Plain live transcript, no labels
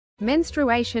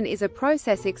Menstruation is a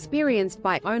process experienced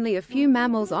by only a few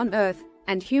mammals on Earth,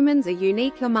 and humans are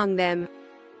unique among them.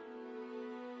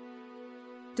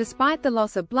 Despite the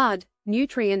loss of blood,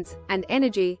 nutrients, and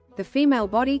energy, the female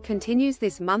body continues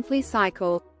this monthly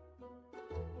cycle.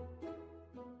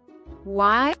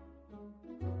 Why?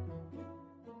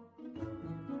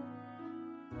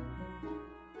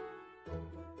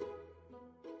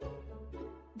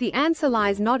 The answer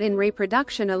lies not in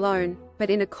reproduction alone,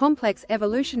 but in a complex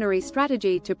evolutionary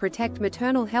strategy to protect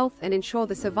maternal health and ensure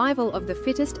the survival of the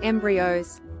fittest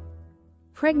embryos.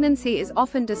 Pregnancy is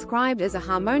often described as a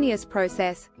harmonious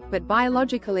process, but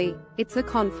biologically, it's a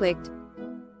conflict.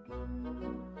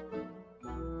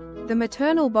 The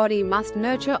maternal body must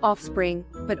nurture offspring,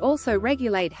 but also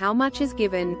regulate how much is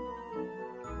given.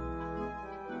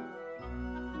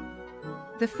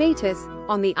 The fetus,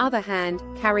 on the other hand,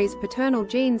 carries paternal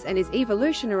genes and is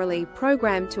evolutionarily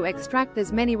programmed to extract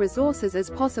as many resources as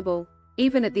possible,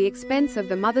 even at the expense of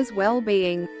the mother's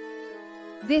well-being.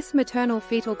 This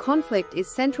maternal-fetal conflict is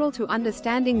central to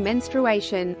understanding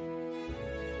menstruation.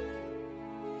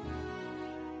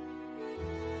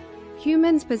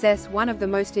 Humans possess one of the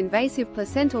most invasive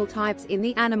placental types in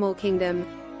the animal kingdom.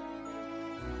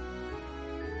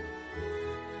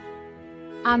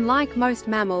 Unlike most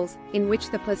mammals, in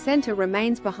which the placenta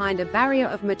remains behind a barrier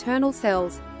of maternal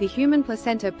cells, the human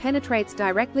placenta penetrates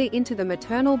directly into the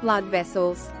maternal blood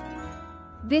vessels.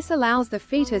 This allows the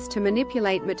fetus to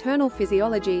manipulate maternal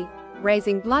physiology,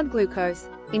 raising blood glucose,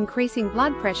 increasing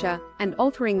blood pressure, and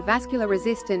altering vascular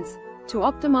resistance, to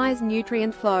optimize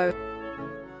nutrient flow.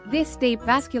 This deep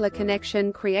vascular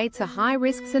connection creates a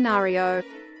high-risk scenario.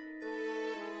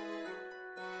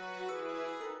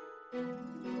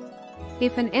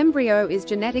 If an embryo is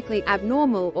genetically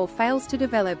abnormal or fails to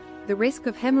develop, the risk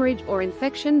of hemorrhage or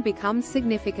infection becomes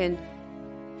significant.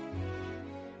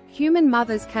 Human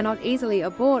mothers cannot easily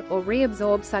abort or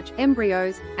reabsorb such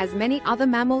embryos, as many other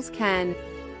mammals can.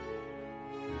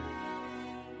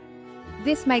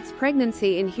 This makes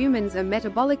pregnancy in humans a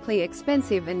metabolically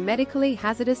expensive and medically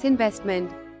hazardous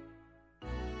investment.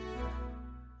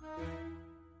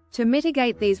 To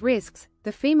mitigate these risks,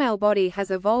 the female body has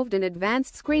evolved an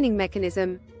advanced screening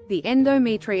mechanism, the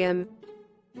endometrium.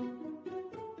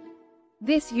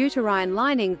 This uterine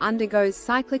lining undergoes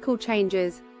cyclical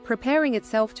changes, preparing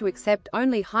itself to accept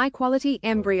only high-quality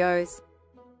embryos.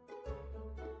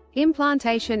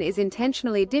 Implantation is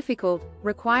intentionally difficult,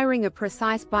 requiring a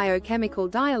precise biochemical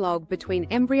dialogue between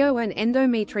embryo and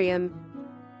endometrium.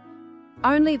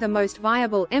 Only the most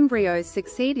viable embryos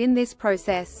succeed in this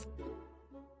process.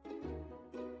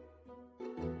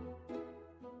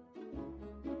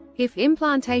 If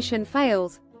implantation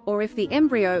fails, or if the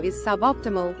embryo is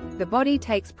suboptimal, the body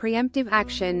takes preemptive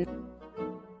action.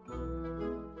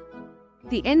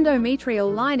 The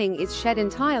endometrial lining is shed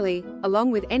entirely,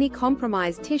 along with any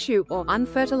compromised tissue or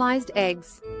unfertilized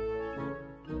eggs.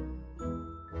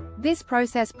 This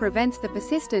process prevents the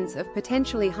persistence of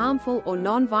potentially harmful or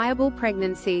non-viable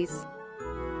pregnancies.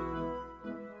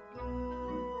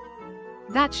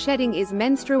 That shedding is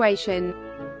menstruation.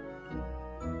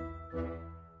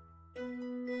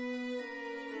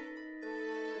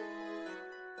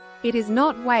 It is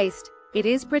not waste, it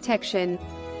is protection.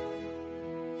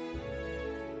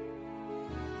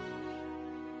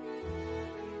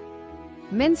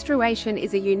 Menstruation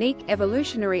is a unique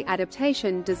evolutionary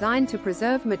adaptation designed to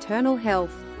preserve maternal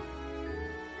health.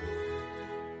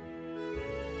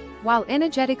 While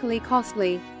energetically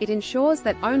costly, it ensures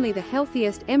that only the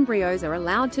healthiest embryos are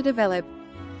allowed to develop.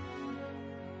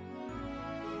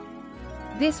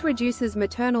 This reduces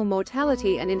maternal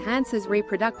mortality and enhances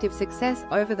reproductive success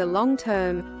over the long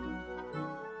term.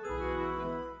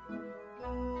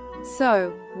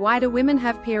 So, why do women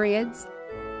have periods?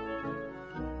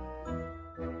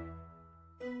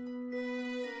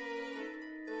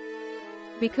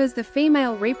 Because the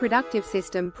female reproductive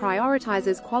system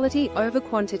prioritizes quality over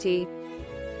quantity.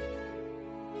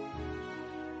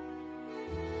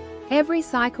 Every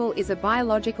cycle is a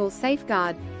biological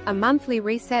safeguard, a monthly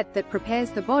reset that prepares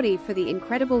the body for the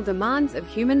incredible demands of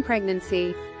human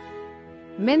pregnancy.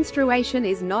 Menstruation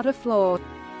is not a flaw.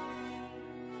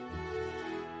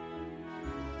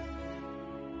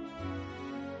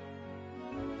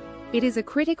 It is a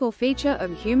critical feature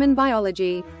of human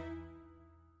biology.